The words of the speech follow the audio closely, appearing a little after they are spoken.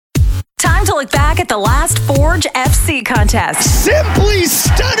Time to look back at the last Forge FC contest. Simply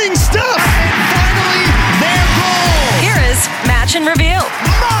stunning stuff! And finally, their goal! Here is Match and Review.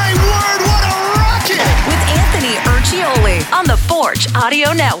 My word, what a rocket! With Anthony Urciuoli on the Forge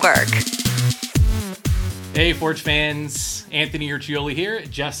Audio Network. Hey, Forge fans. Anthony Urciuoli here.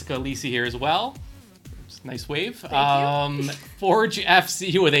 Jessica Lisi here as well. Nice wave. Thank you. Forge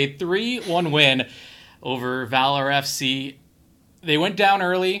FC with a 3-1 win over Valour FC. They went down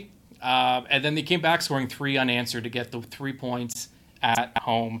early, and then they came back scoring 3 unanswered to get the 3 points at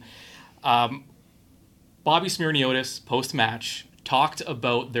home. Bobby Smyrniotis, post-match, talked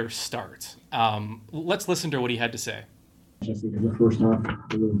about their start. Let's listen to what he had to say. I think in the first half,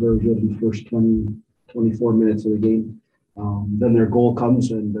 they were very good in the first 24 minutes of the game. Then their goal comes,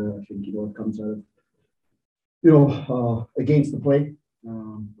 and I think, it comes out of, against the play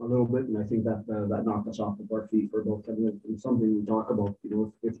a little bit. And I think that knocked us off of our feet for about 10 minutes. And something we talk about,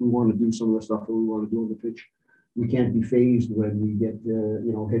 if we want to do some of the stuff that we want to do on the pitch, we can't be phased when we get,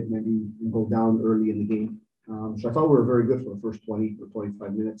 hit maybe and go down early in the game. So I thought we were very good for the first 20 or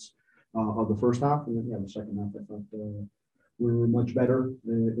 25 minutes of the first half. And then, the second half, I thought we were much better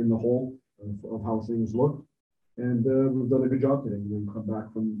in the whole of how things look. And we've done a good job today. We come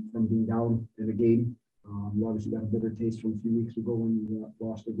back from being down in a game. We obviously got a bitter taste from a few weeks ago when we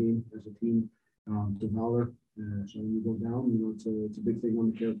lost a game as a team to Valour. So when you go down, it's a big thing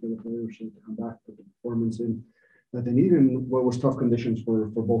on the character of the players to come back, put the performance in that they need, and what was tough conditions for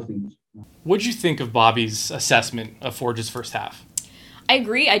both teams. What did you think of Bobby's assessment of Forge's first half? I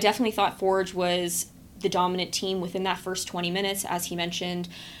agree. I definitely thought Forge was the dominant team within that first 20 minutes, as he mentioned.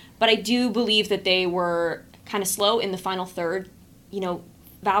 But I do believe that they were kind of slow in the final third.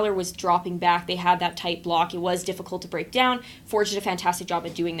 Valour was dropping back. They had that tight block. It was difficult to break down. Forge did a fantastic job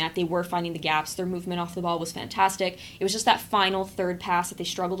at doing that. They were finding the gaps. Their movement off the ball was fantastic. It was just that final third pass that they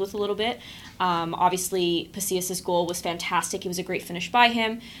struggled with a little bit. Obviously, Pacias' goal was fantastic. It was a great finish by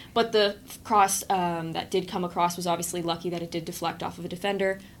him. But the cross that did come across was obviously lucky that it did deflect off of a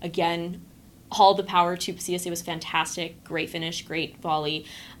defender. Again, all the power to Pacias. It was fantastic. Great finish, great volley.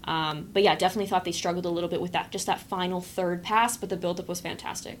 But yeah, definitely thought they struggled a little bit with that final third pass, but the build-up was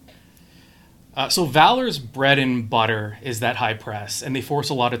fantastic. So Valour's bread and butter is that high press, and they force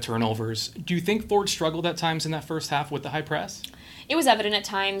a lot of turnovers. Do you think Forge struggled at times in that first half with the high press? It was evident at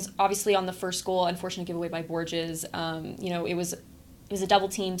times. Obviously, on the first goal, unfortunate giveaway by Borges. It was a double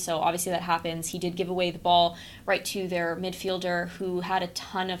team, so obviously that happens. He did give away the ball right to their midfielder, who had a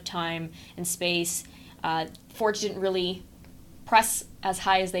ton of time and space. Forge didn't really press as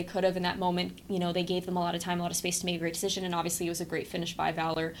high as they could have in that moment. They gave them a lot of time, a lot of space to make a great decision, and obviously it was a great finish by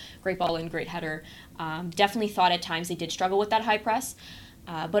Valour. Great ball in, great header. Definitely thought at times they did struggle with that high press.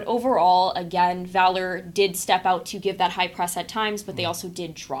 But overall, again, Valour did step out to give that high press at times, but they also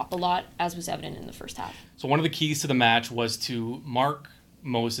did drop a lot, as was evident in the first half. So one of the keys to the match was to mark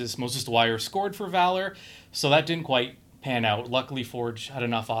Moses. Moses Dwyer scored for Valour, so that didn't quite pan out. Luckily, Forge had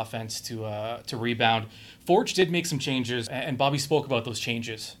enough offense to rebound. Forge did make some changes, and Bobby spoke about those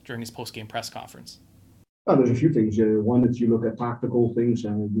changes during his post-game press conference. Well, there's a few things. One is you look at tactical things,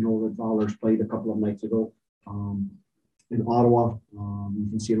 that Valour's played a couple of nights ago. In Ottawa, you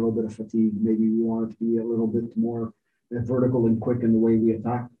can see a little bit of fatigue. Maybe we want it to be a little bit more vertical and quick in the way we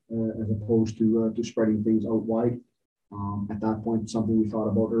attack, as opposed to spreading things out wide. At that point, something we thought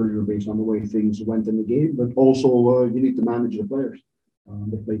about earlier based on the way things went in the game, but also you need to manage the players.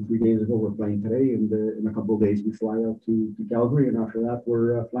 They played 3 days ago, we're playing today, and in a couple of days we fly out to Calgary, and after that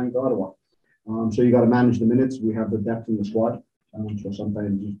we're flying to Ottawa. So you got to manage the minutes. We have the depth in the squad. So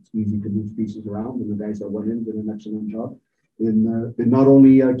sometimes it's easy to move pieces around, and the guys that went in did an excellent job in not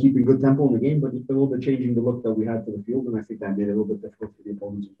only keeping good tempo in the game, but a little bit changing the look that we had for the field, and I think that made it a little bit difficult for the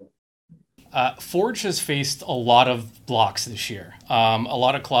opponents as well. Forge has faced a lot of blocks this year. A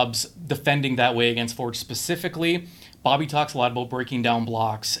lot of clubs defending that way against Forge specifically. Bobby talks a lot about breaking down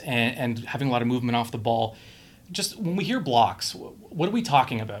blocks and having a lot of movement off the ball. Just when we hear blocks, what are we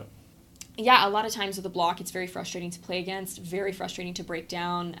talking about? Yeah, a lot of times with a block, it's very frustrating to play against, very frustrating to break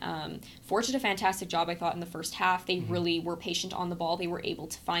down. Forge did a fantastic job, I thought, in the first half. They really were patient on the ball. They were able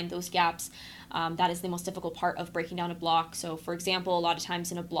to find those gaps. That is the most difficult part of breaking down a block. So, for example, a lot of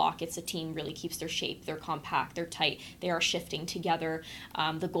times in a block, it's a team really keeps their shape. They're compact, they're tight, they are shifting together.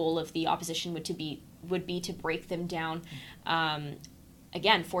 The goal of the opposition would be to break them down.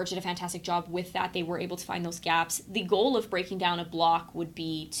 again, Forge did a fantastic job with that. They were able to find those gaps. The goal of breaking down a block would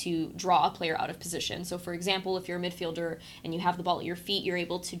be to draw a player out of position. So, for example, if you're a midfielder and you have the ball at your feet, you're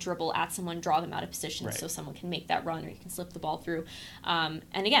able to dribble at someone, draw them out of position so someone can make that run or you can slip the ball through. And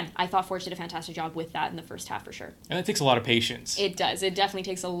again, I thought Forge did a fantastic job with that in the first half for sure. And it takes a lot of patience. It does. It definitely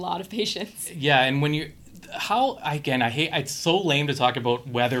takes a lot of patience. Yeah, and when you... it's so lame to talk about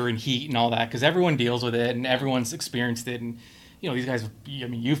weather and heat and all that because everyone deals with it and everyone's experienced it, and these guys,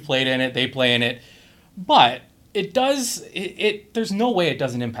 you've played in it, they play in it, but it does, there's no way it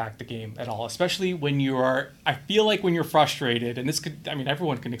doesn't impact the game at all, especially when I feel like when you're frustrated, and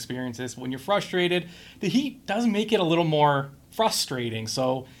everyone can experience this, when you're frustrated, the heat does make it a little more frustrating.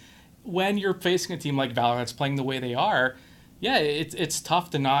 So when you're facing a team like Valour that's playing the way they are, yeah, it's tough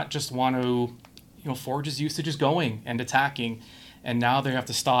to not just want to, Forge is used to just going and attacking, and now they have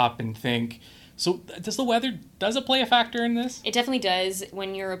to stop and think. So does the weather, does it play a factor in this? It definitely does.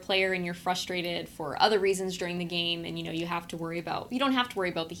 When you're a player and you're frustrated for other reasons during the game, and you don't have to worry about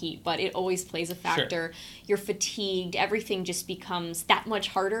the heat, but it always plays a factor. Sure. You're fatigued. Everything just becomes that much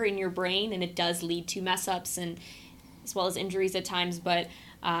harder in your brain, and it does lead to mess ups and as well as injuries at times. But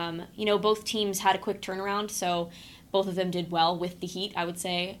both teams had a quick turnaround, so both of them did well with the heat, I would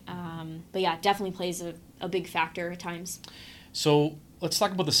say. But yeah, it definitely plays a big factor at times. So let's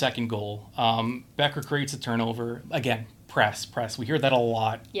talk about the second goal. Becker creates a turnover. Again, press. We hear that a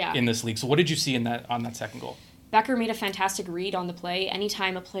lot in this league. So what did you see on that second goal? Becker made a fantastic read on the play.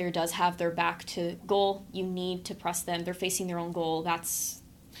 Anytime a player does have their back to goal, you need to press them. They're facing their own goal.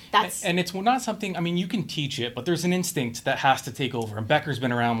 And it's not something, you can teach it, but there's an instinct that has to take over. And Becker's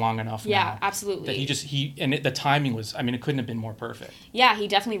been around long enough now. Yeah, absolutely. That the timing was, it couldn't have been more perfect. Yeah, he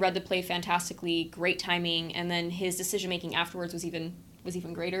definitely read the play fantastically, great timing, and then his decision-making afterwards was even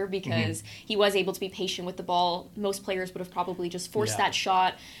greater because he was able to be patient with the ball. Most players would have probably just forced that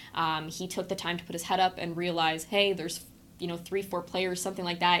shot. He took the time to put his head up and realize, hey, there's 3-4 players, something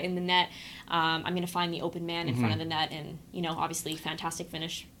like that in the net. I'm going to find the open man in front of the net, and obviously fantastic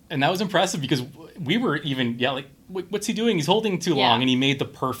finish. And that was impressive because we were even what's he doing? He's holding too long, and he made the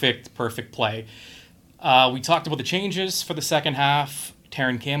perfect play. We talked about the changes for the second half.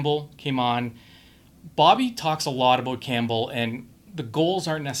 Terran Campbell came on. Bobby talks a lot about Campbell, and the goals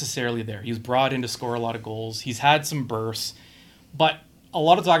aren't necessarily there. He was brought in to score a lot of goals. He's had some bursts, but a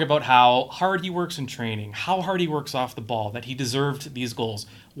lot of talk about how hard he works in training, how hard he works off the ball, that he deserved these goals.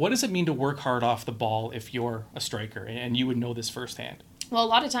 What does it mean to work hard off the ball if you're a striker? And you would know this firsthand. Well, a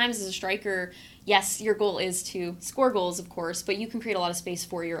lot of times as a striker, yes, your goal is to score goals, of course, but you can create a lot of space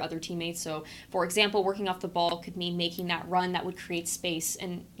for your other teammates. So, for example, working off the ball could mean making that run that would create space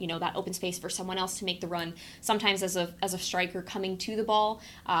and, that open space for someone else to make the run. Sometimes as a striker coming to the ball,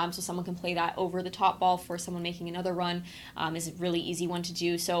 so someone can play that over the top ball for someone making another run is a really easy one to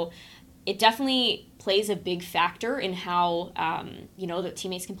do. So it definitely plays a big factor in how, the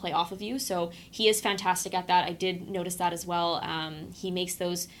teammates can play off of you. So he is fantastic at that. I did notice that as well. He makes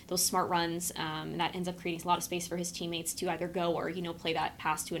those smart runs, and that ends up creating a lot of space for his teammates to either go or, play that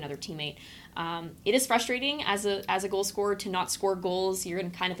pass to another teammate. It is frustrating as a goal scorer to not score goals. You're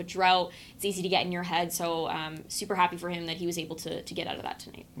in kind of a drought. It's easy to get in your head. So super happy for him that he was able to get out of that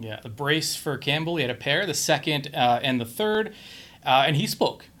tonight. Yeah, the brace for Campbell. He had a pair, the second and the third. And he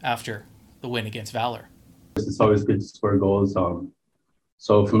spoke after the win against Valour. It's always good to score goals.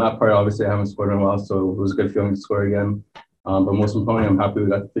 So from that part, obviously I haven't scored in a while, so it was a good feeling to score again. But most importantly, I'm happy we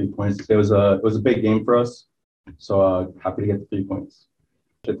got the 3 points. It was a big game for us, so happy to get the 3 points.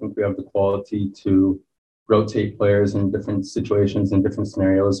 I think we have the quality to rotate players in different situations and different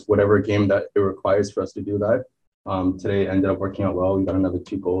scenarios, whatever game that it requires for us to do that. Today ended up working out well. We got another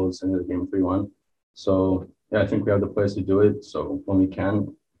 2 goals into the game 3-1. So yeah, I think we have the players to do it. So when we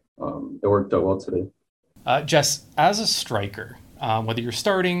can, it worked out well today. Jess, as a striker, whether you're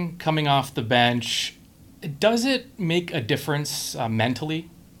starting, coming off the bench, does it make a difference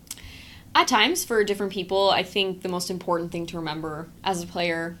mentally? At times, for different people, I think the most important thing to remember as a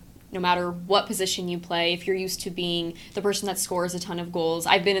player, no matter what position you play, if you're used to being the person that scores a ton of goals,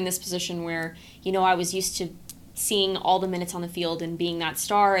 I've been in this position where, I was used to seeing all the minutes on the field and being that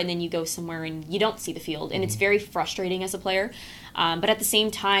star, and then you go somewhere and you don't see the field, and it's very frustrating as a player. But at the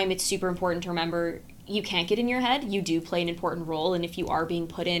same time, it's super important to remember you can't get in your head. You do play an important role, and if you are being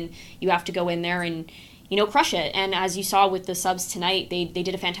put in, you have to go in there and crush it. And as you saw with the subs tonight, they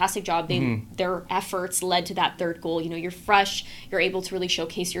did a fantastic job. Their efforts led to that third goal. You're fresh, you're able to really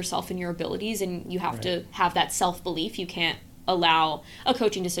showcase yourself and your abilities, and you have to have that self-belief. You can't allow a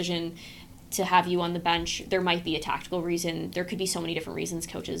coaching decision to have you on the bench. There might be a tactical reason. There could be so many different reasons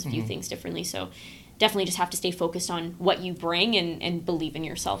coaches view things differently. So definitely just have to stay focused on what you bring and believe in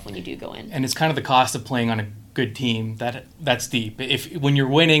yourself when you do go in. And it's kind of the cost of playing on a good team that's deep. If when you're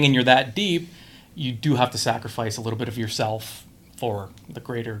winning and you're that deep, you do have to sacrifice a little bit of yourself for the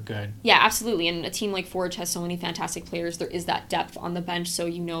greater good. Yeah, absolutely. And a team like Forge has so many fantastic players. There is that depth on the bench, so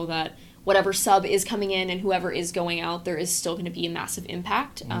you know that whatever sub is coming in and whoever is going out, there is still going to be a massive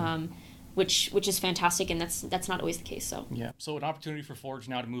impact. Which is fantastic, and that's not always the case. So yeah, so an opportunity for Forge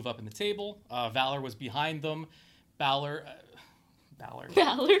now to move up in the table. Valour was behind them. Valour.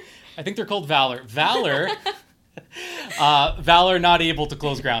 I think they're called Valour. Valour not able to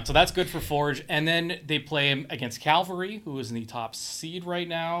close ground, so that's good for Forge. And then they play him against Cavalry, who is in the top seed right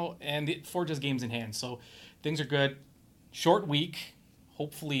now, and Forge has games in hand, so things are good. Short week.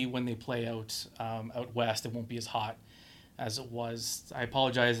 Hopefully, when they play out west, it won't be as hot as it was. I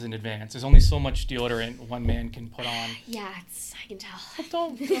apologize in advance. There's only so much deodorant one man can put on. Yeah, I can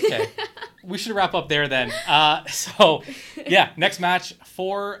tell. Okay. We should wrap up there then. So, yeah, next match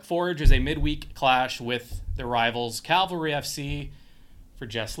for Forge is a midweek clash with their rivals, Cavalry FC, for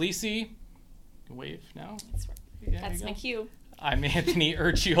Jess, Lisi. Wave now. That's my cue. I'm Anthony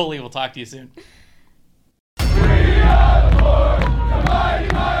Urciuoli. We'll talk to you soon.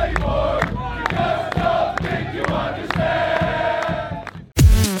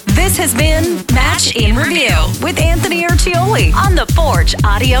 This has been Match in Review with Anthony Urciuoli on the Forge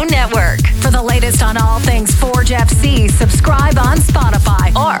Audio Network. For the latest on all things Forge FC, subscribe on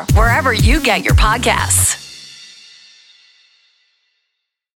Spotify or wherever you get your podcasts.